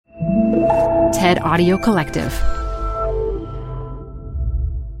TED Audio Collective.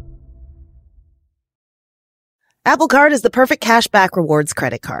 Apple Card is the perfect cash back rewards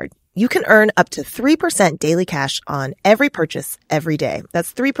credit card. You can earn up to 3% daily cash on every purchase every day.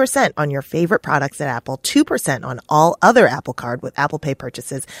 That's 3% on your favorite products at Apple, 2% on all other Apple Card with Apple Pay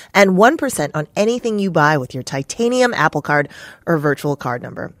purchases, and 1% on anything you buy with your titanium Apple Card or virtual card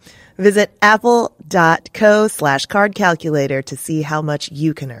number. Visit apple.co/card calculator to see how much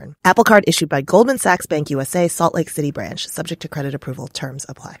you can earn. Apple Card issued by Goldman Sachs Bank USA, Salt Lake City branch. Subject to credit approval. Terms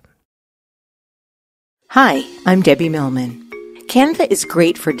apply. Hi, I'm Debbie Millman. Canva is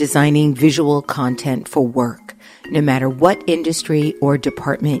great for designing visual content for work, no matter what industry or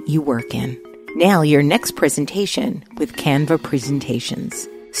department you work in. Nail your next presentation with Canva Presentations.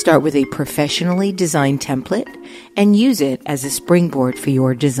 Start with a professionally designed template and use it as a springboard for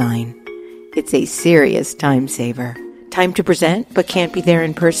your design. It's a serious time saver. Time to present but can't be there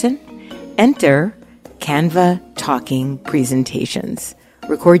in person? Enter Canva Talking Presentations.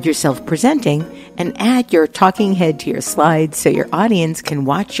 Record yourself presenting and add your talking head to your slides so your audience can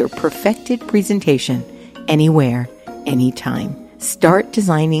watch your perfected presentation anywhere, anytime. Start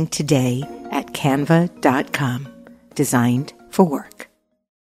designing today at canva.com. Designed for work.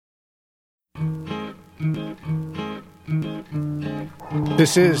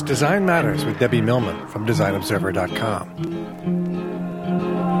 This is Design Matters with Debbie Millman from DesignObserver.com.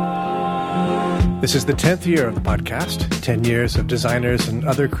 This is the 10th year of the podcast, 10 years of designers and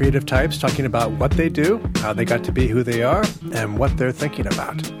other creative types talking about what they do, how they got to be who they are, and what they're thinking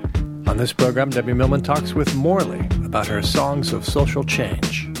about. On this program, Debbie Millman talks with Morley about her songs of social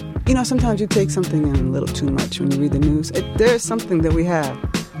change. You know, sometimes you take something in a little too much when you read the news. There is something that we have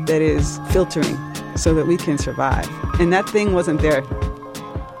that is filtering so that we can survive. And that thing wasn't there.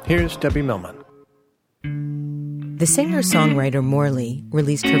 Here's Debbie Millman. The singer-songwriter Morley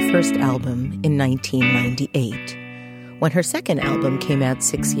released her first album in 1998. When her second album came out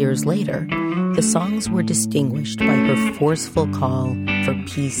 6 years later, the songs were distinguished by her forceful call for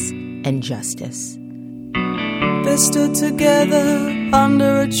peace and justice. They stood together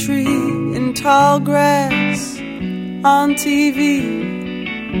under a tree in tall grass on TV,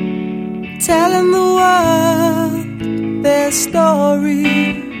 telling the world their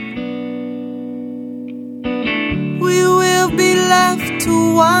story. We will be left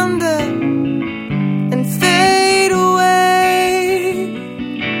to wander and fade away.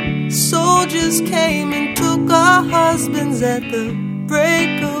 Soldiers came and took our husbands at the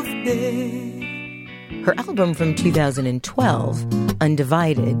break of day. Her album from 2012,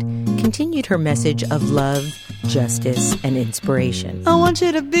 Undivided, continued her message of love, justice, and inspiration. I want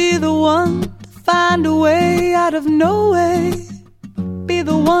you to be the one to find a way out of no way. Be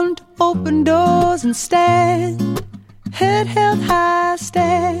the one to open doors and stand. Head held high,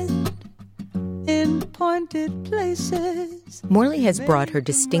 stand in pointed places. Morley has brought her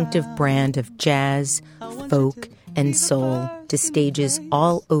distinctive brand of jazz, folk, and soul to stages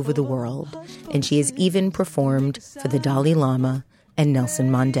all over the world, and she has even performed for the Dalai Lama and Nelson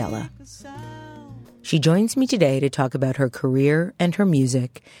Mandela. She joins me today to talk about her career and her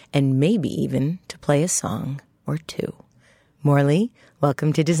music, and maybe even to play a song or two. Morley,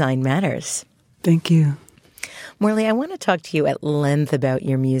 welcome to Design Matters. Thank you. Morley, I want to talk to you at length about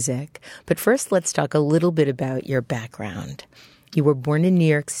your music, but first let's talk a little bit about your background. You were born in New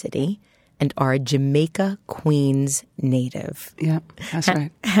York City and are a Jamaica, Queens native. Yeah, that's right.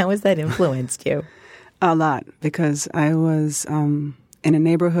 How has that influenced you? A lot, because I was in a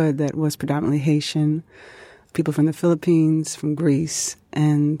neighborhood that was predominantly Haitian, people from the Philippines, from Greece,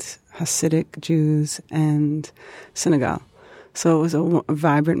 and Hasidic Jews, and Senegal. So it was a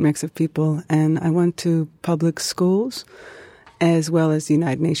vibrant mix of people, and I went to public schools as well as the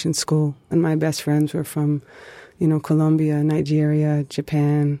United Nations School, and my best friends were from, Colombia, Nigeria,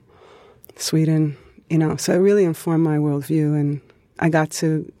 Japan, Sweden, so it really informed my worldview, and I got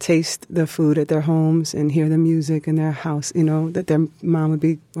to taste the food at their homes and hear the music in their house, that their mom would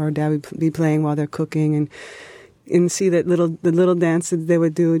be, or dad would be playing while they're cooking, and see that the little dances they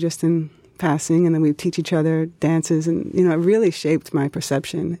would do just in passing, and then we'd teach each other dances, and it really shaped my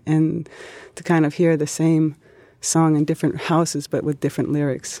perception, and to kind of hear the same song in different houses but with different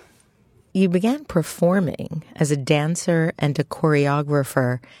lyrics. You began performing as a dancer and a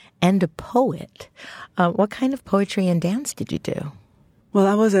choreographer and a poet. What kind of poetry and dance did you do? Well,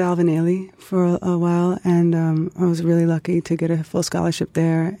 I was at Alvin Ailey for a while, and I was really lucky to get a full scholarship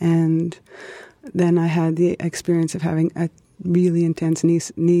there, and then I had the experience of having a really intense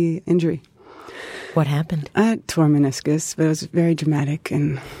knee injury. What happened? I had torn meniscus, but it was very dramatic,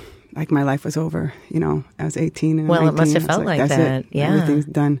 and like my life was over. I was 18 and well, 19. It must have felt like that's that. It. Yeah. Everything's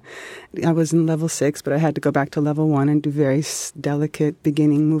done. I was in level 6, but I had to go back to level 1 and do very delicate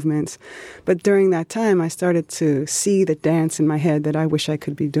beginning movements. But during that time, I started to see the dance in my head that I wish I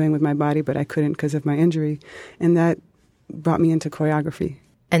could be doing with my body, but I couldn't because of my injury. And that brought me into choreography.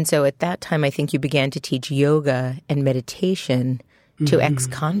 And so at that time, I think you began to teach yoga and meditation to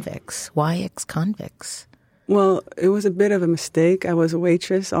ex-convicts. Why ex-convicts? Well, it was a bit of a mistake. I was a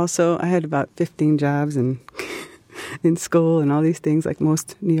waitress also. I had about 15 jobs in school and all these things like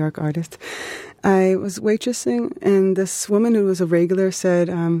most New York artists. I was waitressing, and this woman who was a regular said,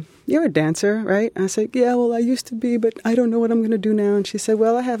 you're a dancer, right? I said, yeah, well, I used to be, but I don't know what I'm going to do now. And she said,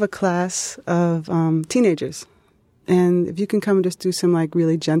 well, I have a class of teenagers. And if you can come and just do some like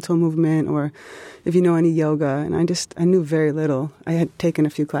really gentle movement, or if you know any yoga. And I knew very little. I had taken a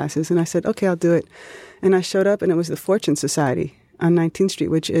few classes, and I said, okay, I'll do it. And I showed up, and it was the Fortune Society on 19th Street,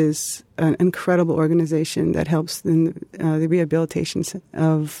 which is an incredible organization that helps in the rehabilitation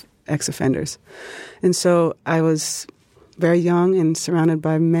of ex-offenders. And so I was very young and surrounded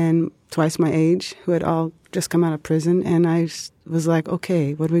by men twice my age who had all just come out of prison. And I was like,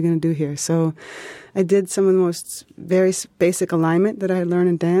 okay, what are we going to do here? So I did some of the most very basic alignment that I had learned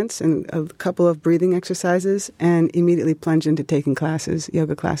in dance and a couple of breathing exercises, and immediately plunged into taking classes,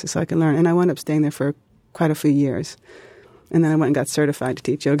 yoga classes, so I could learn. And I wound up staying there for quite a few years. And then I went and got certified to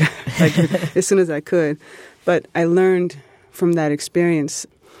teach yoga as soon as I could. But I learned from that experience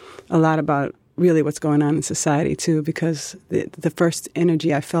a lot about really what's going on in society, too, because the first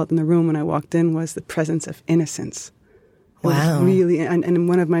energy I felt in the room when I walked in was the presence of innocence. Wow. Really, and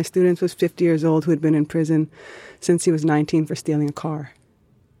one of my students was 50 years old who had been in prison since he was 19 for stealing a car.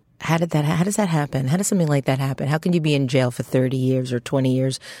 How does that happen? How does something like that happen? How can you be in jail for 30 years or 20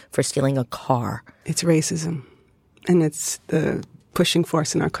 years for stealing a car? It's racism, and it's the pushing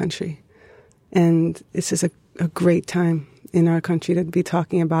force in our country. And this is a great time in our country to be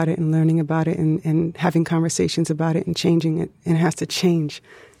talking about it and learning about it and having conversations about it and changing it. And it has to change.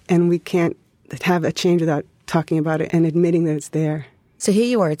 And we can't have a change without talking about it and admitting that it's there. So here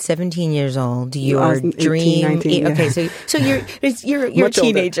you are at 17 years old. Your 18, dream. 19, yeah. Okay, so you're a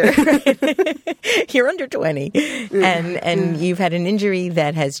teenager. Right? You're under 20, and you've had an injury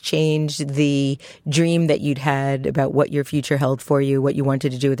that has changed the dream that you'd had about what your future held for you, what you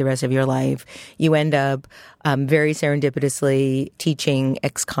wanted to do with the rest of your life. You end up very serendipitously teaching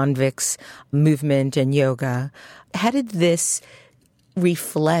ex-convicts movement and yoga. How did this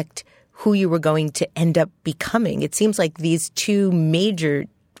reflect who you were going to end up becoming? It seems like these two major,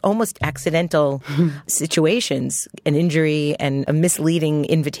 almost accidental situations, an injury and a misleading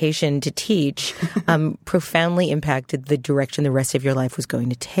invitation to teach, profoundly impacted the direction the rest of your life was going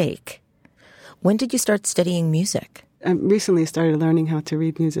to take. When did you start studying music? I recently started learning how to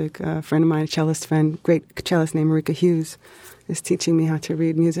read music. A friend of mine, a cellist friend, great cellist named Marika Hughes, is teaching me how to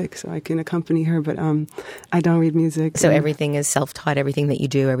read music so I can accompany her, but I don't read music. So everything is self-taught, everything that you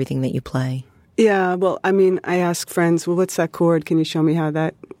do, everything that you play? Yeah, well, I mean, I ask friends, well, what's that chord? Can you show me how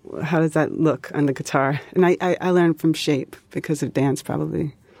does that look on the guitar? And I learned from shape because of dance,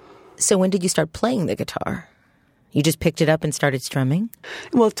 probably. So when did you start playing the guitar? You just picked it up and started strumming?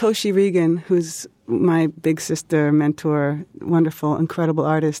 Well, Toshi Regan, who's my big sister, mentor, wonderful, incredible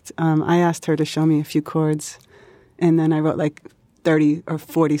artist, I asked her to show me a few chords. And then I wrote like 30 or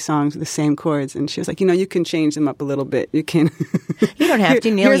 40 songs with the same chords. And she was like, you can change them up a little bit. You can. You don't have to.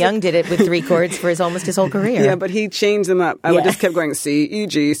 Neil Young did it with 3 chords for almost his whole career. Yeah, but he changed them up. I would just kept going C, E,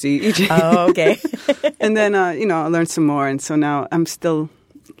 G, C, E, G. Oh, okay. And then, I learned some more. And so now I'm still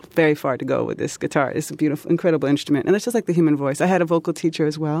very far to go with this guitar. It's a beautiful, incredible instrument. And it's just like the human voice. I had a vocal teacher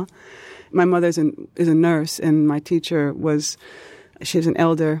as well. My mother is a nurse, and my teacher she was an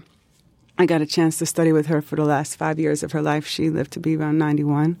elder. I got a chance to study with her for the last 5 years of her life. She lived to be around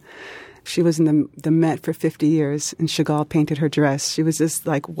 91. She was in the Met for 50 years, and Chagall painted her dress. She was this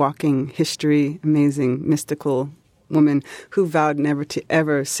like walking history, amazing, mystical woman who vowed never to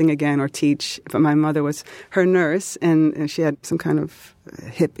ever sing again or teach. But my mother was her nurse, and she had some kind of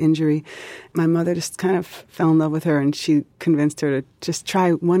hip injury. My mother just kind of fell in love with her, and she convinced her to just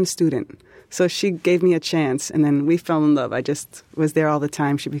try one student. So she gave me a chance, and then we fell in love. I just was there all the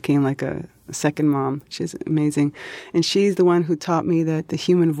time. She became like a second mom. She's amazing. And she's the one who taught me that the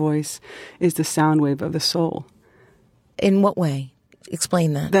human voice is the sound wave of the soul. In what way?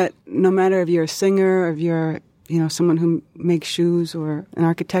 Explain that. That no matter if you're a singer, or if you're someone who makes shoes or an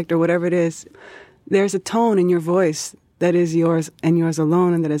architect or whatever it is, there's a tone in your voice that is yours and yours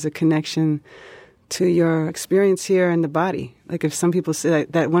alone, and that is a connection to your experience here in the body. Like if some people say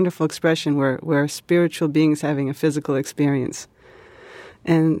that wonderful expression where spiritual beings having a physical experience.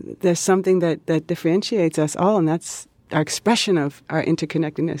 And there's something that differentiates us all, and that's our expression of our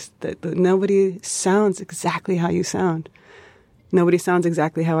interconnectedness, that nobody sounds exactly how you sound. Nobody sounds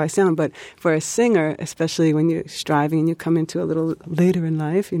exactly how I sound. But for a singer, especially when you're striving and you come into a little later in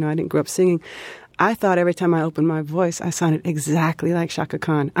life, I didn't grow up singing, I thought every time I opened my voice, I sounded exactly like Chaka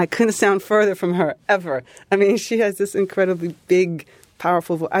Khan. I couldn't sound further from her, ever. I mean, she has this incredibly big,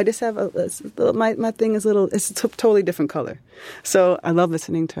 powerful voice. I just have my thing is it's a totally different color. So I love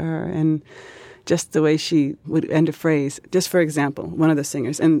listening to her, and just the way she would end a phrase. Just for example, one of the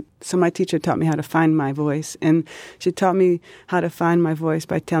singers. And so my teacher taught me how to find my voice. And she taught me how to find my voice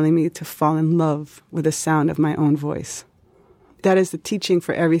by telling me to fall in love with the sound of my own voice. That is the teaching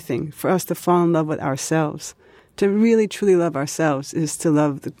for everything, for us to fall in love with ourselves. To really, truly love ourselves is to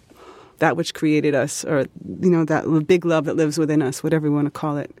love that which created us, or, that big love that lives within us, whatever we want to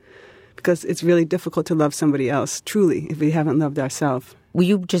call it. Because it's really difficult to love somebody else, truly, if we haven't loved ourselves. Were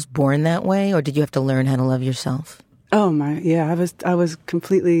you just born that way, or did you have to learn how to love yourself? Oh, I was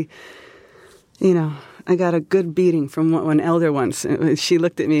completely, I got a good beating from one elder once. She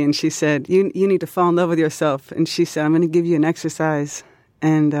looked at me and she said, you need to fall in love with yourself. And she said, I'm going to give you an exercise.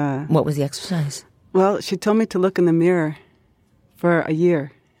 And what was the exercise? Well, she told me to look in the mirror for a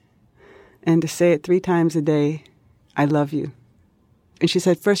year and to say it 3 times a day, I love you. And she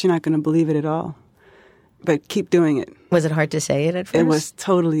said, first, you're not going to believe it at all, but keep doing it. Was it hard to say it at first? It was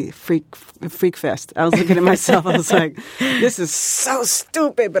totally freak fest. I was looking at myself. I was like, this is so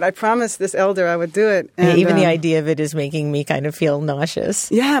stupid, but I promised this elder I would do it. And, even the idea of it is making me kind of feel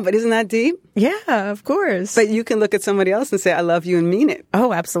nauseous. Yeah, but isn't that deep? Yeah, of course. But you can look at somebody else and say, I love you, and mean it.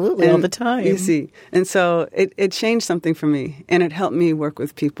 Oh, absolutely, all the time. You see. And so it changed something for me, and it helped me work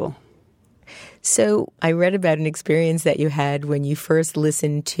with people. So I read about an experience that you had when you first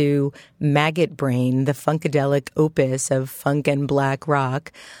listened to Maggot Brain, the funkadelic opus of funk and black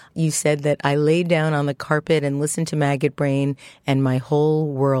rock. You said that I laid down on the carpet and listened to Maggot Brain, and my whole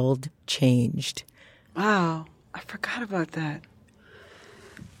world changed. Wow. I forgot about that.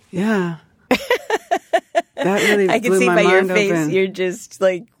 Yeah. That really I can blew see my by your mind face open. you're just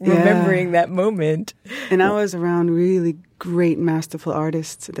remembering that moment. And I was around really great, masterful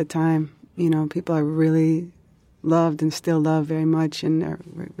artists at the time. People I really loved and still love very much, and are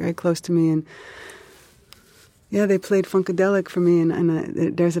very close to me. And yeah, they played funkadelic for me.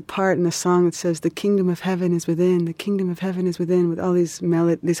 And there's a part in the song that says, "The kingdom of heaven is within. The kingdom of heaven is within," with all these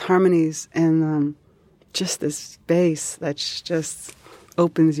these harmonies, and just this bass that just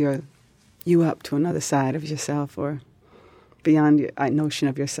opens you up to another side of yourself, or beyond your notion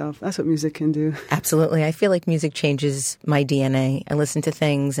of yourself. That's what music can do. Absolutely. I feel like music changes my DNA. I listen to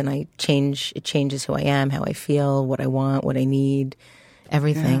things and it changes who I am, how I feel, what I want, what I need,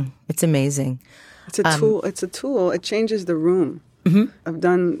 everything. Yeah. It's amazing. It's a tool. It's a tool. It changes the room. Mm-hmm. I've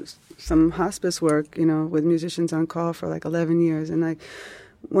done some hospice work, with musicians on call for like 11 years. And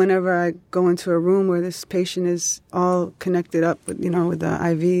whenever I go into a room where this patient is all connected up with, with the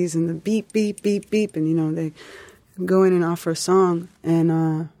IVs and the beep, beep, beep, beep, and, they go in and offer a song,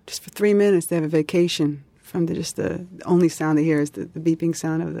 and just for 3 minutes they have a vacation from the only sound they hear is the beeping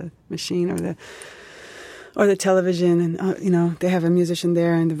sound of the machine or the television, and they have a musician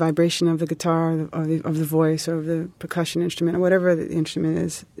there, and the vibration of the guitar or of the voice or of the percussion instrument or whatever the instrument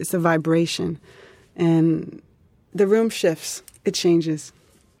is, it's the vibration, and the room shifts, it changes.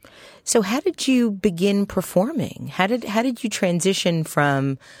 So how did you begin performing? How did you transition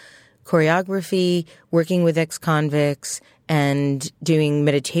from choreography, working with ex-convicts, and doing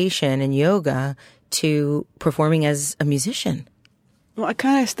meditation and yoga to performing as a musician? Well, I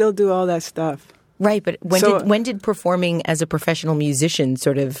kind of still do all that stuff. Right, but when did performing as a professional musician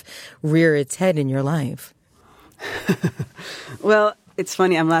sort of rear its head in your life? Well, it's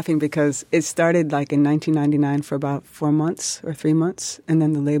funny, I'm laughing because it started like in 1999 for about 4 months or 3 months, and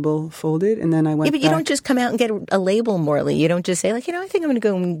then the label folded, and then I went but you don't just come out and get a label, Morley. You don't just say, I think I'm going to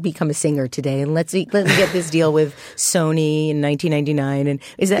go and become a singer today, and let me get this deal with Sony in 1999. And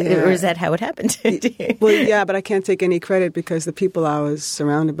or is that how it happened? Well, yeah, but I can't take any credit because the people I was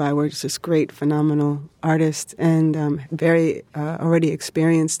surrounded by were just great, phenomenal artists, and very already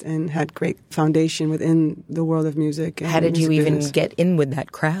experienced and had great foundation within the world of music. How did you even get in with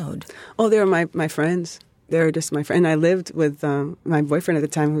that crowd? Oh, they were my friends. They were just my friend. And I lived with my boyfriend at the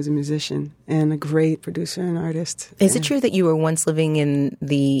time, who was a musician and a great producer and artist. Is it true that you were once living in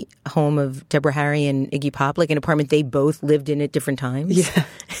the home of Deborah Harry and Iggy Pop, like an apartment they both lived in at different times? Yeah.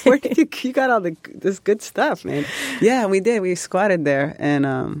 Where did you got all this good stuff, man? Yeah, we did. We squatted there,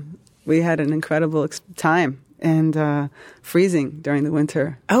 and we had an incredible time. And freezing during the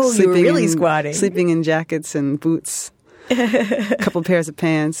winter. Oh, you were really squatting. Sleeping in jackets and boots. a couple pairs of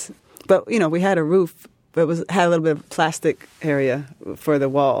pants. But, you know, we had a roof, but had a little bit of plastic area for the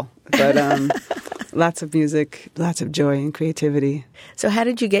wall. But lots of music, lots of joy and creativity. So how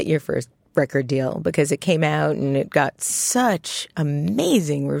did you get your first record deal? Because it came out and it got such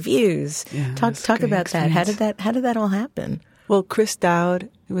amazing reviews. Yeah, talk about that. How did that all happen? Well, Chris Dowd,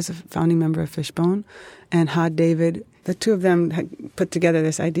 who was a founding member of Fishbone, and Hod David, the two of them had put together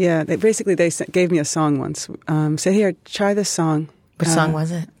this idea. They gave me a song once. Said, here, try this song. What song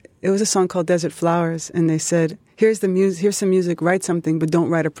was it? It was a song called Desert Flowers. And they said, here's some music, write something, but don't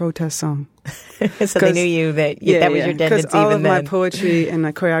write a protest song. So they knew you that was your tendency. Because all of my then. poetry and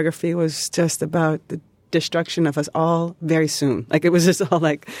my choreography was just about the destruction of us all very soon. Like, it was just all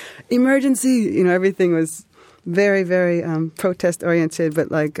like, emergency. You know, everything was very, very protest-oriented,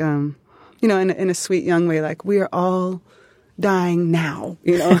 but like, you know, in a sweet, young way, like, we are all dying now,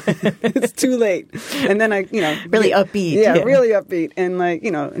 you know. It's too late. And then really upbeat. Yeah, really upbeat. And like, you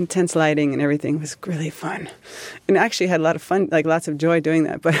know, intense lighting and everything was really fun. And I actually had a lot of fun, like lots of joy doing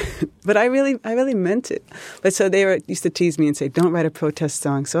that. But I really meant it. But so they used to tease me and say, don't write a protest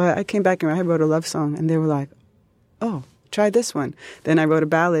song. So I came back and I wrote a love song and they were like, oh, try this one. Then I wrote a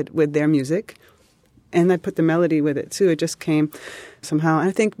ballad with their music and I put the melody with it too. It just came somehow. I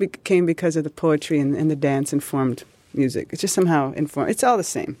think it came because of the poetry and the dance informed music. It's just somehow informed. It's all the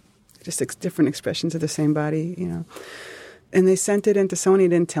same. Just different expressions of the same body, you know. And they sent it into Sony,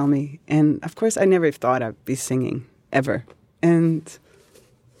 didn't tell me. And of course, I never thought I'd be singing ever. And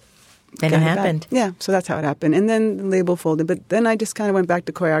then it happened. Yeah, so that's how it happened. And then the label folded. But then I just kind of went back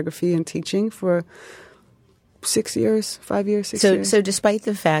to choreography and teaching for 6 years. So despite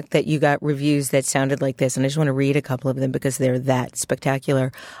the fact that you got reviews that sounded like this, and I just want to read a couple of them because they're that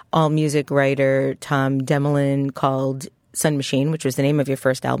spectacular. All music writer Tom Demelin called Sun Machine, which was the name of your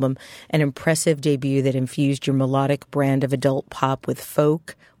first album, an impressive debut that infused your melodic brand of adult pop with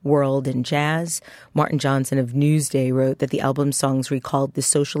folk, world, and jazz. Martin Johnson of Newsday wrote that the album's songs recalled the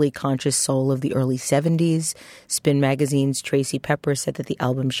socially conscious soul of the early 70s. Spin Magazine's Tracy Pepper said that the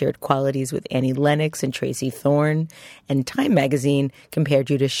album shared qualities with Annie Lennox and Tracy Thorn. And Time Magazine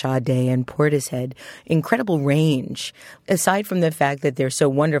compared you to Sade and Portishead. Incredible range. Aside from the fact that they're so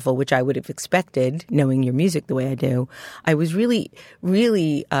wonderful, which I would have expected, knowing your music the way I do, I was really,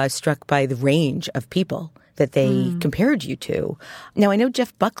 really struck by the range of people that they compared you to. Now, I know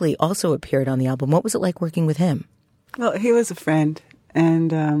Jeff Buckley also appeared on the album. What was it like working with him? Well, he was a friend,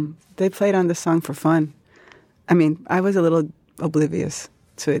 and they played on the song for fun. I mean, I was a little oblivious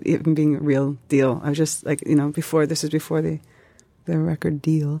to it even being a real deal. I was just like, you know, before the record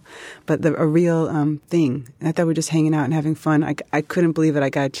deal, but a real thing. And I thought we were just hanging out and having fun. I couldn't believe it. I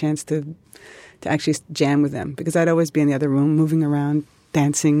got a chance to actually jam with them because I'd always be in the other room moving around,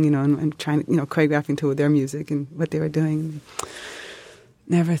 dancing, you know, and trying to, you know, choreographing to their music and what they were doing.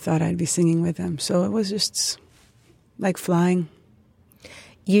 Never thought I'd be singing with them. So it was just like flying.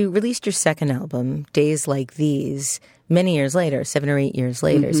 You released your second album, Days Like These, many years later, 7 or 8 years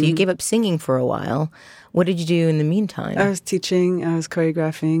later. Mm-hmm. So you gave up singing for a while. What did you do in the meantime? I was teaching. I was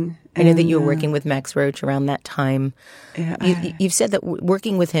choreographing. I know that you were working with Max Roach around that time. Yeah, you've said that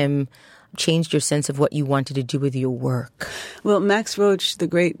working with him changed your sense of what you wanted to do with your work. Well, Max Roach, the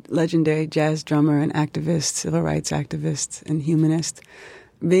great legendary jazz drummer and activist, civil rights activist and humanist,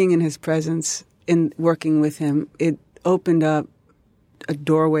 being in his presence and working with him, it opened up a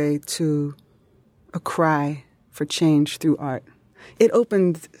doorway to a cry for change through art. It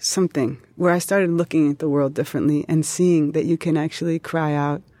opened something where I started looking at the world differently and seeing that you can actually cry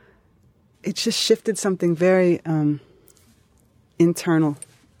out. It just shifted something very internal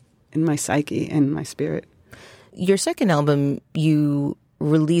in my psyche and my spirit. Your second album you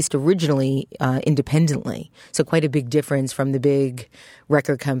released originally independently, so quite a big difference from the big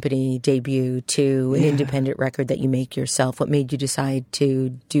record company debut to an independent record that you make yourself. What made you decide to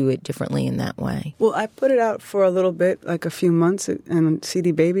do it differently in that way? Well, I put it out for a little bit, like a few months, on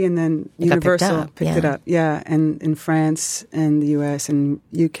CD Baby, and then Universal picked it up. Yeah, and in France and the US and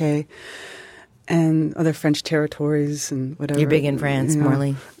UK and other French territories and whatever. You're big in France, you know.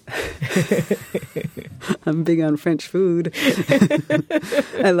 Morley. I'm big on French food.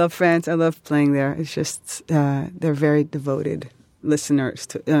 I love France. I love playing there. It's just they're very devoted listeners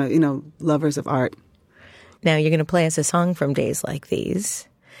to, lovers of art. Now you're going to play us a song from Days Like These.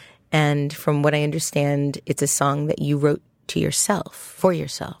 And from what I understand, it's a song that you wrote to yourself, for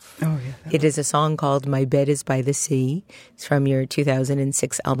yourself. Oh, yeah. It is a song called My Bed is by the Sea. It's from your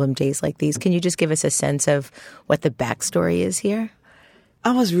 2006 album, Days Like These. Can you just give us a sense of what the backstory is here?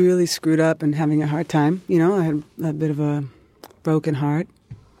 I was really screwed up and having a hard time. I had a bit of a broken heart.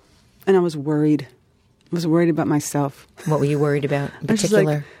 And I was worried. was worried about myself. What were you worried about in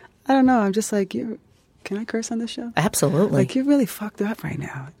particular? I don't know. I'm just like, can I curse on this show? Absolutely. Like, you're really fucked up right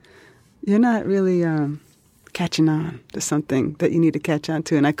now. You're not really catching on to something that you need to catch on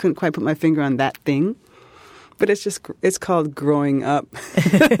to. And I couldn't quite put my finger on that thing. But it's called growing up.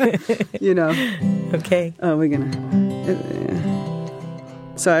 You know. Okay. Oh, we're going to.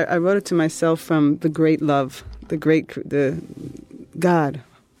 So I wrote it to myself from the great love, the God.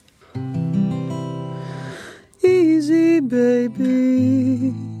 Easy,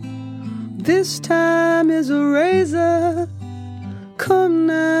 baby. This time is a razor. Come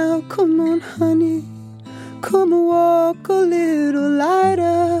now, come on, honey. Come walk a little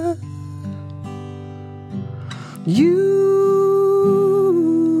lighter. You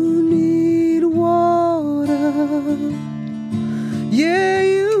need water. Yeah,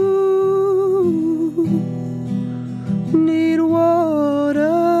 you need water.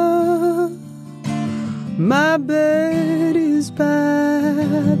 My bed is by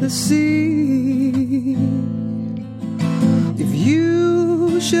the sea. If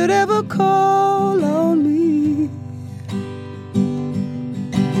you should ever call on me,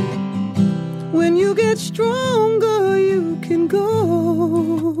 when you get stronger, you can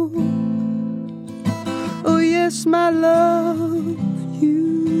go. Oh, yes, my love,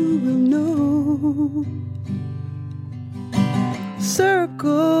 you will know.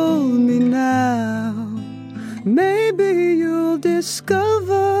 Circle me now. Maybe you'll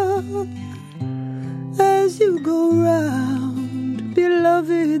discover as you go round,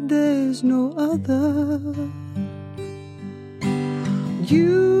 beloved, there's no other.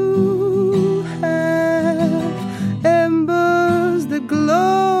 You have embers that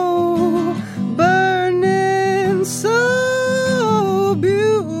glow, burning so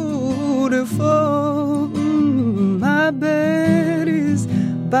beautiful. My bed is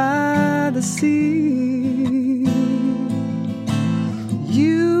by the sea.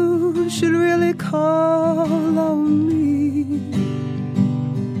 You should really call on me.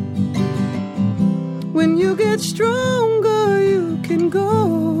 When you get stronger, you can go.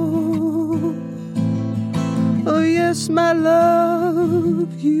 Oh, yes, my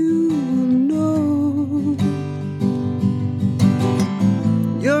love, you know.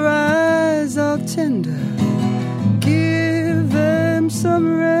 Your eyes are tender. Give them some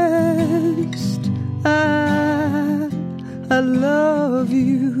rest. I love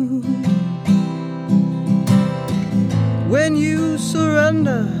you. When you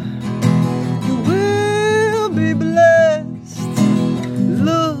surrender, you will be blessed.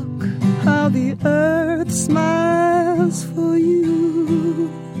 Look how the earth smiles for you.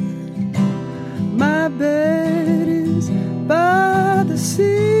 My bed is by the sea.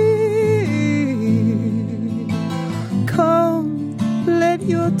 Come, let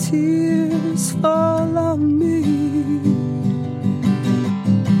your tears fall on me.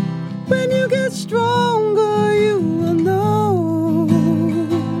 When you get stronger, you will know.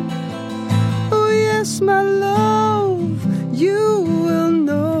 Oh, yes, my love, you will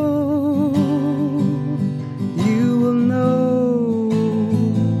know. You will know.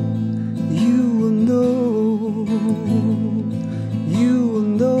 You will know. You will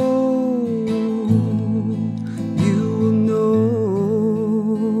know. You will know.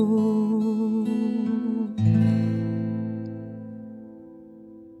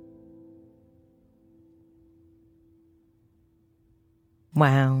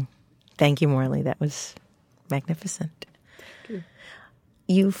 Wow. Thank you, Morley. That was magnificent.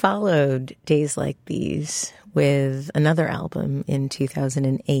 You followed Days Like These with another album in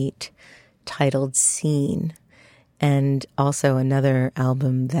 2008 titled Scene, and also another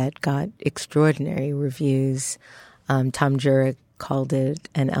album that got extraordinary reviews. Tom Jurek called it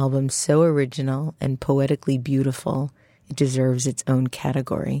an album so original and poetically beautiful, it deserves its own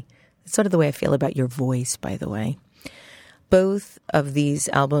category. It's sort of the way I feel about your voice, by the way. Both of these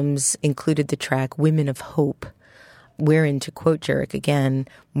albums included the track Women of Hope, wherein, to quote Jurek again,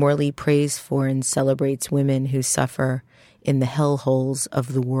 Morley prays for and celebrates women who suffer in the hellholes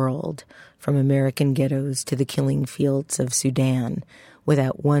of the world, from American ghettos to the killing fields of Sudan,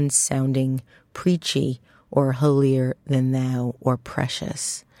 without once sounding preachy or holier than thou or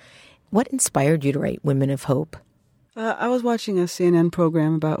precious. What inspired you to write Women of Hope? I was watching a CNN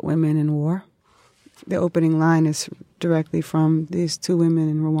program about women in war. The opening line is directly from these two women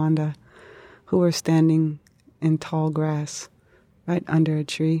in Rwanda who were standing in tall grass right under a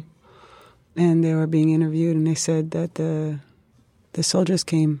tree. And they were being interviewed, and they said that the soldiers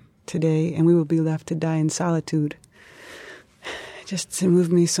came today and we will be left to die in solitude. It just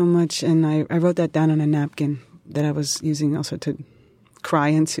moved me so much, and I wrote that down on a napkin that I was using also to cry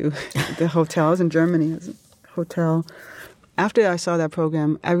into the hotel. I was in Germany. It was a hotel. After I saw that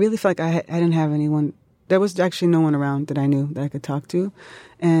program, I really felt like I didn't have anyone. There was actually no one around that I knew that I could talk to.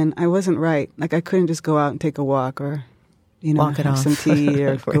 And I wasn't right. Like, I couldn't just go out and take a walk or, have some tea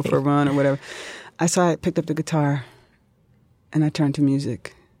or go for a run or whatever. I picked up the guitar and I turned to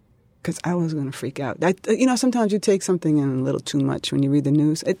music because I was going to freak out. Sometimes you take something in a little too much when you read the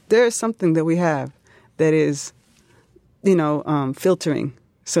news. There is something that we have that is, filtering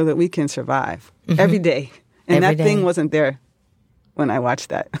so that we can survive every day. And that thing wasn't there when I watched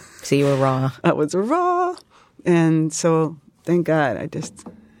that. So you were raw. I was raw. And so, thank God, I just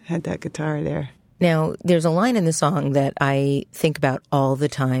had that guitar there. Now, there's a line in the song that I think about all the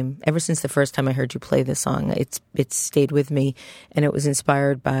time. Ever since the first time I heard you play this song, it's stayed with me. And it was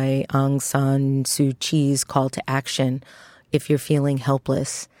inspired by Aung San Suu Kyi's call to action. If you're feeling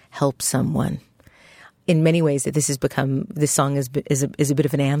helpless, help someone. In many ways, this song is a bit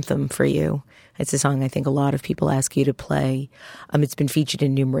of an anthem for you. It's a song I think a lot of people ask you to play. It's been featured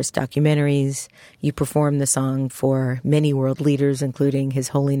in numerous documentaries. You performed the song for many world leaders, including His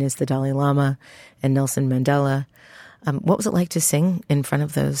Holiness the Dalai Lama and Nelson Mandela. What was it like to sing in front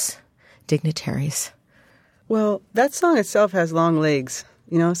of those dignitaries? Well, that song itself has long legs.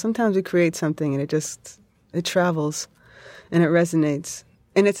 Sometimes we create something and it travels and it resonates.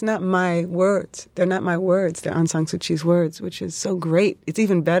 And it's not my words. They're not my words. They're Aung San Suu Kyi's words, which is so great. It's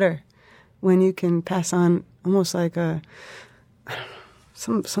even better when you can pass on almost like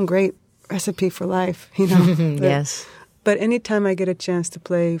some great recipe for life, Yes. But anytime I get a chance to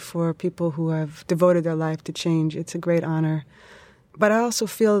play for people who have devoted their life to change, it's a great honor. But I also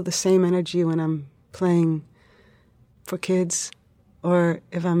feel the same energy when I'm playing for kids, or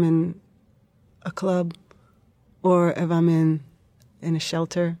if I'm in a club, or if I'm in a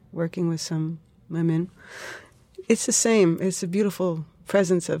shelter working with some women. It's the same. It's a beautiful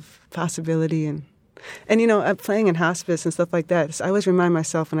presence of possibility and I'm playing in hospice and stuff like that. So I always remind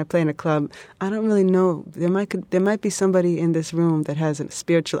myself when I play in a club, I don't really know. There might be somebody in this room that has a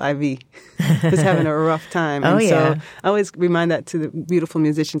spiritual IV who's having a rough time. And so I always remind that to the beautiful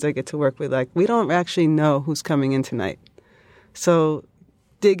musicians I get to work with. Like, we don't actually know who's coming in tonight. So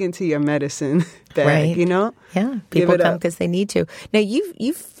dig into your medicine bag, right. Yeah, people come because they need to. Now,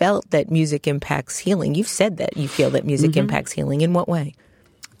 you've felt that music impacts healing. You've said that you feel that music impacts healing. In what way?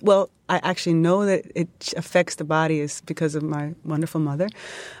 Well, I actually know that it affects the body is because of my wonderful mother.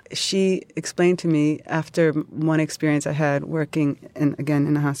 She explained to me after one experience I had working in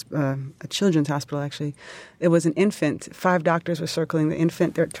a children's hospital, actually. It was an infant. 5 doctors were circling the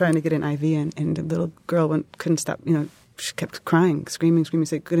infant. They're trying to get an IV in, and the little girl couldn't stop, she kept crying, screaming,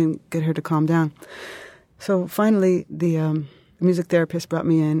 so they couldn't get her to calm down. So finally, the music therapist brought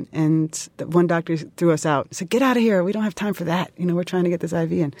me in, and the one doctor threw us out. He said, "Get out of here. We don't have time for that. We're trying to get this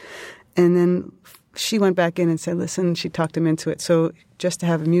IV in." And then she went back in and said, "Listen," she talked him into it. So just to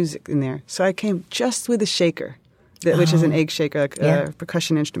have music in there. So I came just with a shaker, which is an egg shaker, a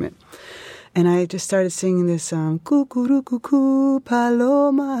percussion instrument. And I just started singing this "Cuckoo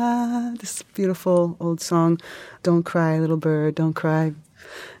Paloma," this beautiful old song, "Don't Cry, Little Bird, Don't Cry,"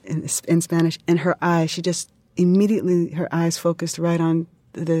 in Spanish. And her eyes, her eyes focused right on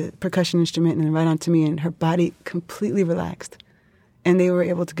the percussion instrument and right onto me, and her body completely relaxed. And they were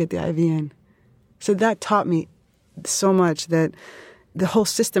able to get the IV in. So that taught me so much that the whole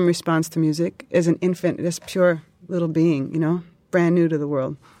system responds to music as an infant, this pure little being, brand new to the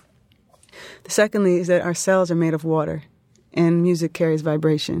world. Secondly is that our cells are made of water, and music carries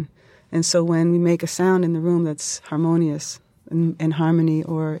vibration. And so when we make a sound in the room that's harmonious, in harmony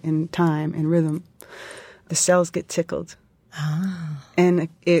or in time and rhythm, the cells get tickled. And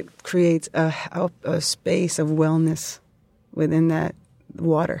it creates a space of wellness within that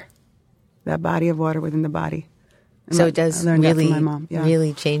water, that body of water within the body. And so it does really, my mom. Yeah.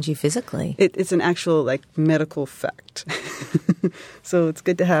 really change you physically. It's an actual medical fact. So it's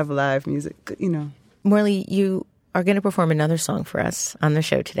good to have live music, Morley, you are going to perform another song for us on the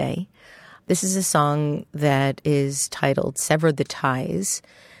show today. This is a song that is titled "Sever the Ties,"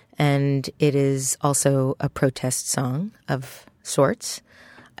 and it is also a protest song of sorts.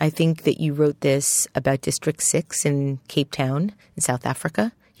 I think that you wrote this about District 6 in Cape Town in South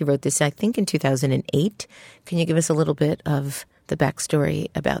Africa. You wrote this, I think, in 2008. Can you give us a little bit of the backstory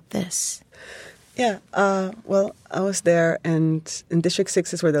about this? Yeah. Well, I was there, and in District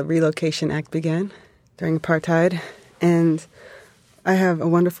 6 is where the Relocation Act began during apartheid. And I have a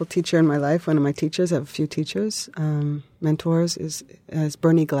wonderful teacher in my life. One of my teachers, I have a few teachers, mentors, is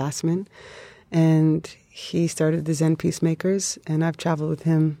Bernie Glassman. And he started the Zen Peacemakers, and I've traveled with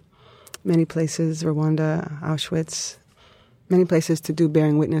him many places, Rwanda, Auschwitz, many places to do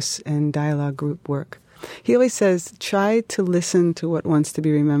bearing witness and dialogue group work. He always says, try to listen to what wants to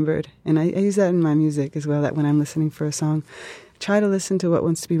be remembered. And I use that in my music as well, that when I'm listening for a song, try to listen to what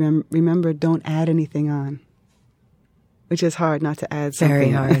wants to be remembered. Don't add anything on, which is hard not to add something.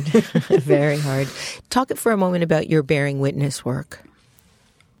 Very hard. Very hard. Talk for a moment about your bearing witness work.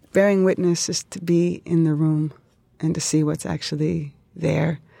 Bearing witness is to be in the room and to see what's actually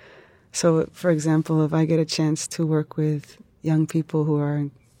there. So, for example, if I get a chance to work with young people who are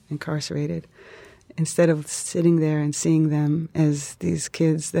incarcerated, instead of sitting there and seeing them as these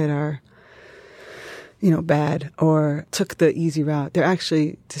kids that are, bad or took the easy route, they're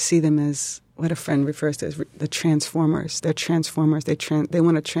actually to see them as what a friend refers to as the transformers. They're transformers. They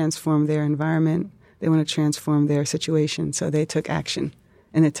want to transform their environment. They want to transform their situation. So they took action,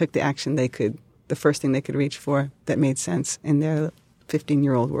 and they took the action the first thing they could reach for that made sense in their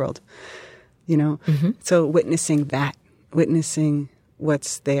 15-year-old world, Mm-hmm. So witnessing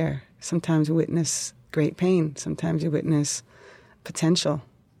what's there. Sometimes you witness great pain. Sometimes you witness potential.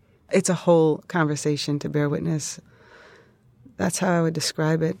 It's a whole conversation to bear witness. That's how I would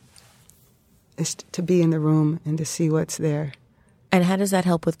describe it, is to be in the room and to see what's there. And how does that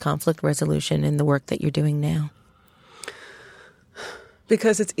help with conflict resolution in the work that you're doing now?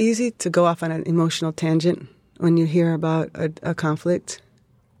 Because it's easy to go off on an emotional tangent when you hear about a conflict.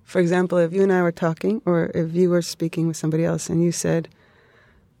 For example, if you and I were talking, or if you were speaking with somebody else and you said,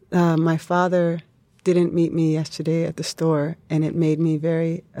 my father didn't meet me yesterday at the store and it made me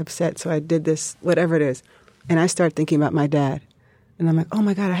very upset, so I did this, whatever it is. And I start thinking about my dad. And I'm like, oh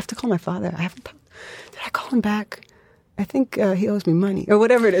my God, I have to call my father. Did I call him back? I think he owes me money, or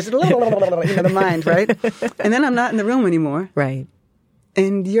whatever it is. The mind, right? And then I'm not in the room anymore. Right.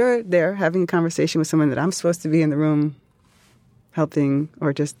 And you're there having a conversation with someone that I'm supposed to be in the room helping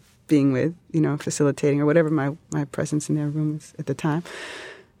or just being with, facilitating or whatever my presence in their room is at the time.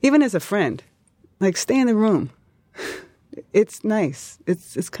 Even as a friend, like, stay in the room. It's nice.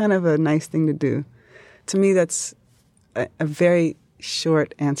 It's kind of a nice thing to do. To me, that's a very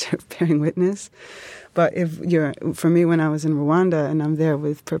short answer of bearing witness. But for me, when I was in Rwanda and I'm there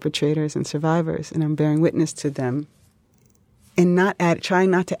with perpetrators and survivors and I'm bearing witness to them, and trying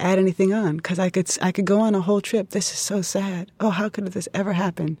not to add anything on, because I could go on a whole trip. This is so sad. Oh, how could this ever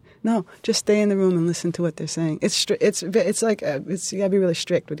happen? No, just stay in the room and listen to what they're saying. It's like you gotta be really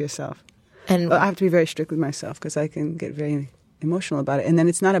strict with yourself. And I have to be very strict with myself because I can get very emotional about it. And then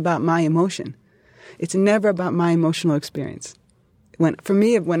it's not about my emotion. It's never about my emotional experience. When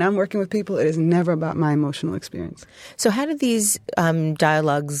I'm working with people, it is never about my emotional experience. So how do these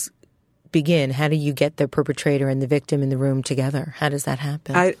dialogues begin? How do you get the perpetrator and the victim in the room together? How does that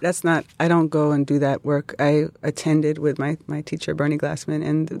happen? I don't go and do that work. I attended with my teacher, Bernie Glassman,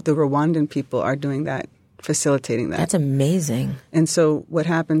 and the Rwandan people are doing that, facilitating that. That's amazing. And so what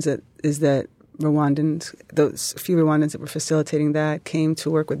happens is that those few Rwandans that were facilitating that came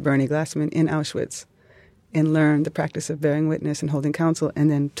to work with Bernie Glassman in Auschwitz and learned the practice of bearing witness and holding counsel, and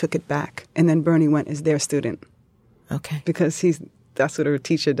then took it back. And then Bernie went as their student. Okay. Because that's what a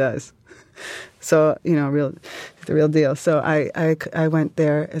teacher does. So, the real deal. So I went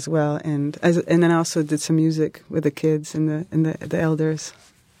there as well, and then I also did some music with the kids and the elders,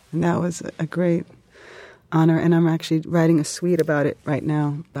 and that was a great honor. And I'm actually writing a suite about it right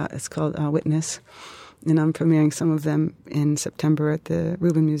now. It's called Witness, and I'm premiering some of them in September at the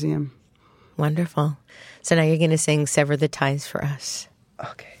Rubin Museum. Wonderful. So now you're going to sing "Sever the Ties" for us.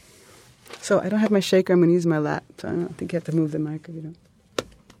 Okay. So I don't have my shaker. I'm going to use my lap. So I don't think you have to move the mic if you don't.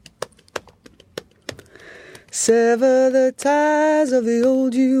 Sever the ties of the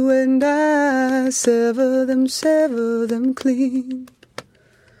old you and I, sever them clean.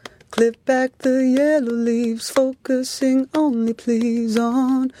 Clip back the yellow leaves, focusing only please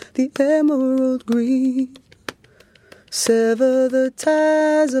on the emerald green. Sever the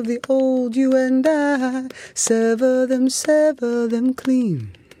ties of the old you and I, sever them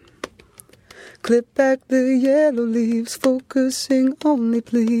clean. Clip back the yellow leaves, focusing only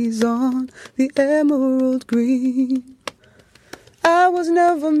please on the emerald green. I was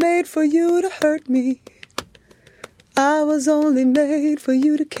never made for you to hurt me. I was only made for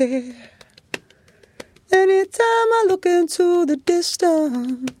you to care. Anytime I look into the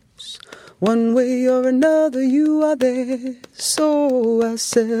distance, one way or another you are there. So I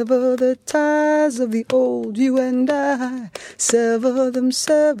sever the ties of the old you and I, sever them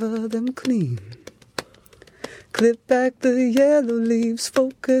clean. Clip back the yellow leaves,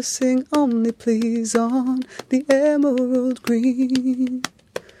 focusing only please on the emerald green.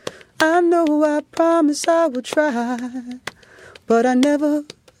 I know I promised I would try, but I never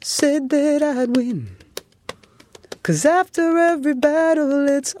said that I'd win. 'Cause after every battle,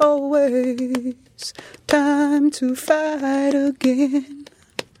 it's always time to fight again.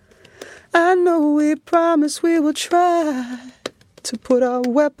 I know we promise we will try to put our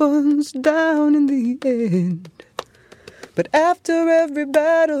weapons down in the end. But after every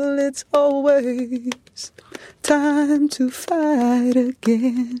battle, it's always time to fight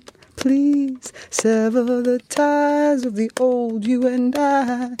again. Please sever the ties of the old, you and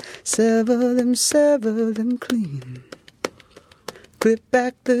I. Sever them clean. Clip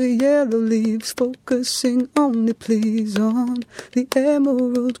back the yellow leaves, focusing only, please, on the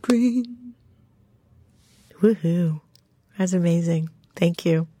emerald green. Woohoo. That's amazing. Thank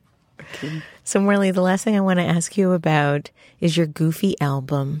you. So, Morley, the last thing I want to ask you about is your Goofy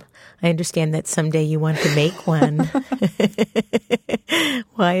album. I understand that someday you want to make one.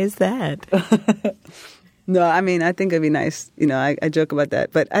 Why is that? No, I mean, I think it'd be nice. You know, I joke about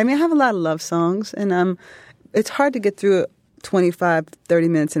that. But, I mean, I have a lot of love songs, and it's hard to get through 25, 30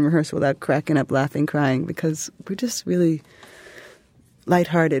 minutes in rehearsal without cracking up, laughing, crying, because we're just really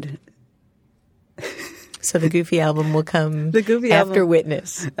lighthearted. So the Goofy album will come after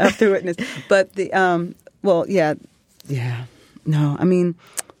Witness. After Witness. But well, yeah. No, I mean,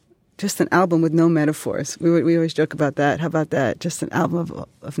 just an album with no metaphors. We always joke about that. How about that? Just an album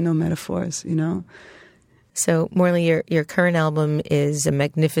of no metaphors, you know? So, Morley, your current album is a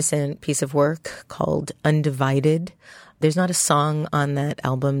magnificent piece of work called Undivided. There's not a song on that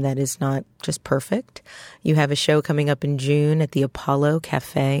album that is not just perfect. You have a show coming up in June at the Apollo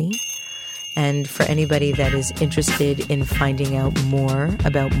Cafe. And for anybody that is interested in finding out more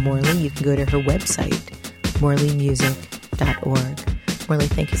about Morley, you can go to her website, morleymusic.org. Morley,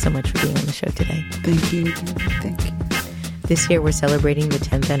 thank you so much for being on the show today. Thank you. Thank you. This year, we're celebrating the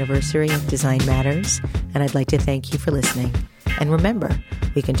 10th anniversary of Design Matters, and I'd like to thank you for listening. And remember,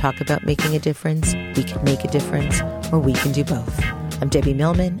 we can talk about making a difference, we can make a difference, or we can do both. I'm Debbie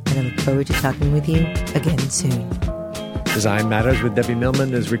Millman, and I look forward to talking with you again soon. Design Matters with Debbie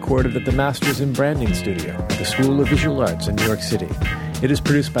Millman is recorded at the Masters in Branding Studio at the School of Visual Arts in New York City. It is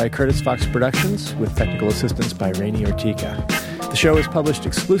produced by Curtis Fox Productions with technical assistance by Rainey Ortica. The show is published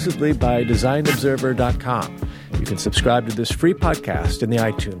exclusively by DesignObserver.com. You can subscribe to this free podcast in the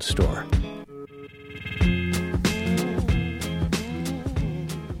iTunes Store.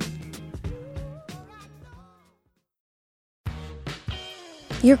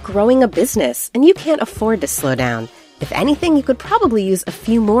 You're growing a business, and you can't afford to slow down. If anything, you could probably use a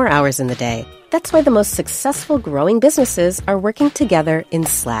few more hours in the day. That's why the most successful growing businesses are working together in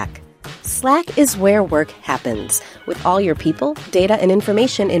Slack. Slack is where work happens, with all your people, data, and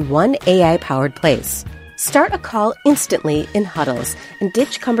information in one AI-powered place. Start a call instantly in huddles and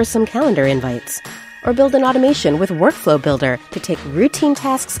ditch cumbersome calendar invites. Or build an automation with Workflow Builder to take routine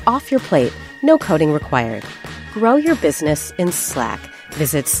tasks off your plate, no coding required. Grow your business in Slack.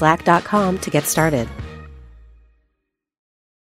 Visit slack.com to get started.